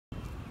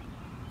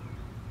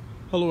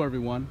Hello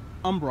everyone,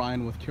 I'm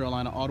Brian with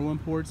Carolina Auto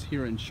Imports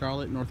here in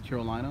Charlotte, North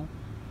Carolina.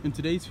 And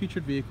today's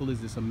featured vehicle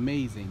is this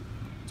amazing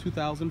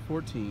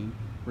 2014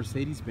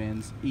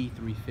 Mercedes-Benz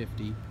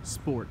E350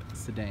 Sport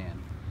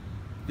Sedan.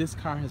 This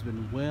car has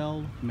been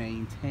well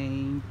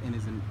maintained and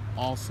is in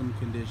awesome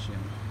condition.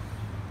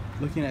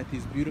 Looking at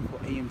these beautiful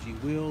AMG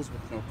wheels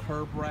with no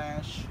curb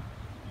rash.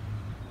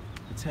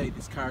 I tell you,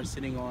 this car is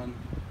sitting on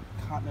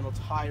Continental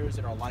tires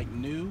that are like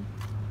new.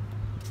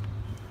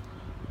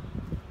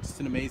 It's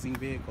an amazing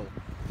vehicle.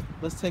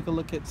 Let's take a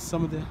look at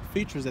some of the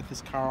features that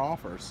this car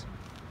offers.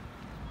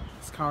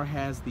 This car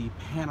has the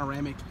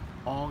panoramic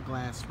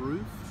all-glass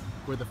roof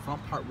where the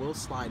front part will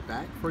slide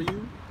back for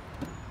you.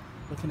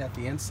 Looking at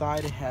the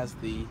inside, it has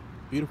the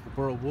beautiful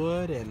burl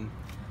wood and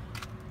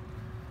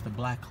the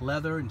black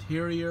leather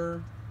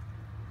interior.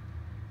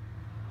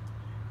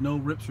 No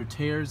rips or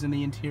tears in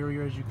the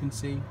interior, as you can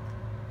see.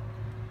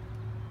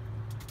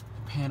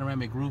 The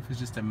panoramic roof is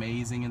just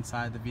amazing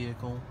inside the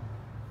vehicle.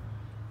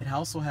 It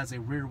also has a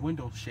rear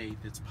window shade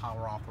that's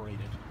power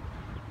operated.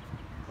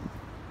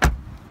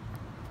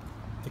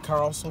 The car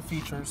also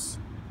features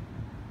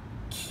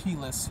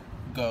keyless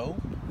go,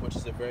 which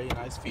is a very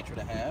nice feature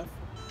to have.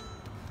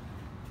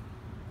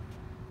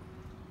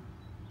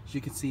 As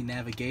you can see,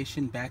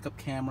 navigation, backup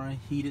camera,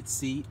 heated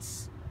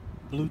seats,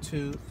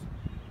 Bluetooth,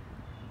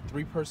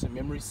 3-person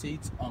memory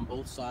seats on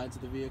both sides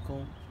of the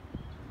vehicle.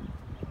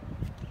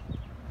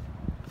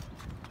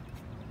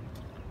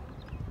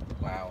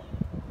 Wow.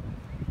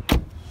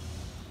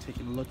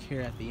 Taking a look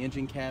here at the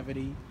engine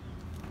cavity.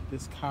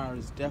 This car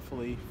is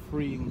definitely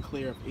free and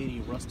clear of any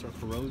rust or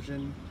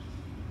corrosion.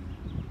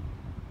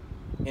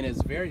 And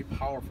it's very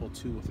powerful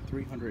too, with a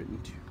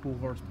 302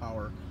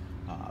 horsepower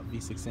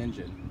V6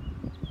 engine.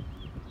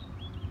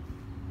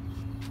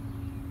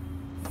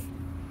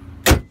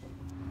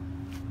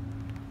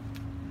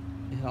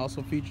 It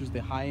also features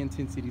the high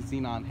intensity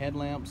xenon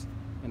headlamps,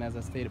 and as I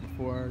stated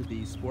before,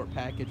 the sport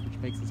package, which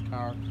makes this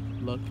car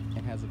look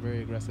and has a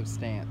very aggressive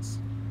stance.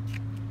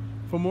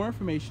 For more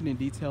information and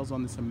details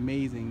on this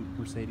amazing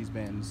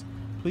Mercedes-Benz,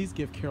 please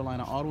give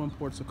Carolina Auto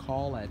Imports a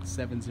call at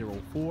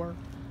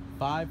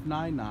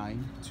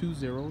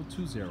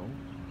 704-599-2020,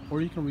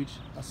 or you can reach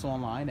us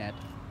online at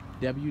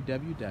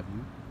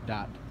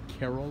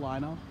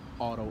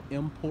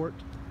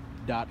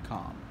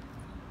www.carolinaautoimport.com.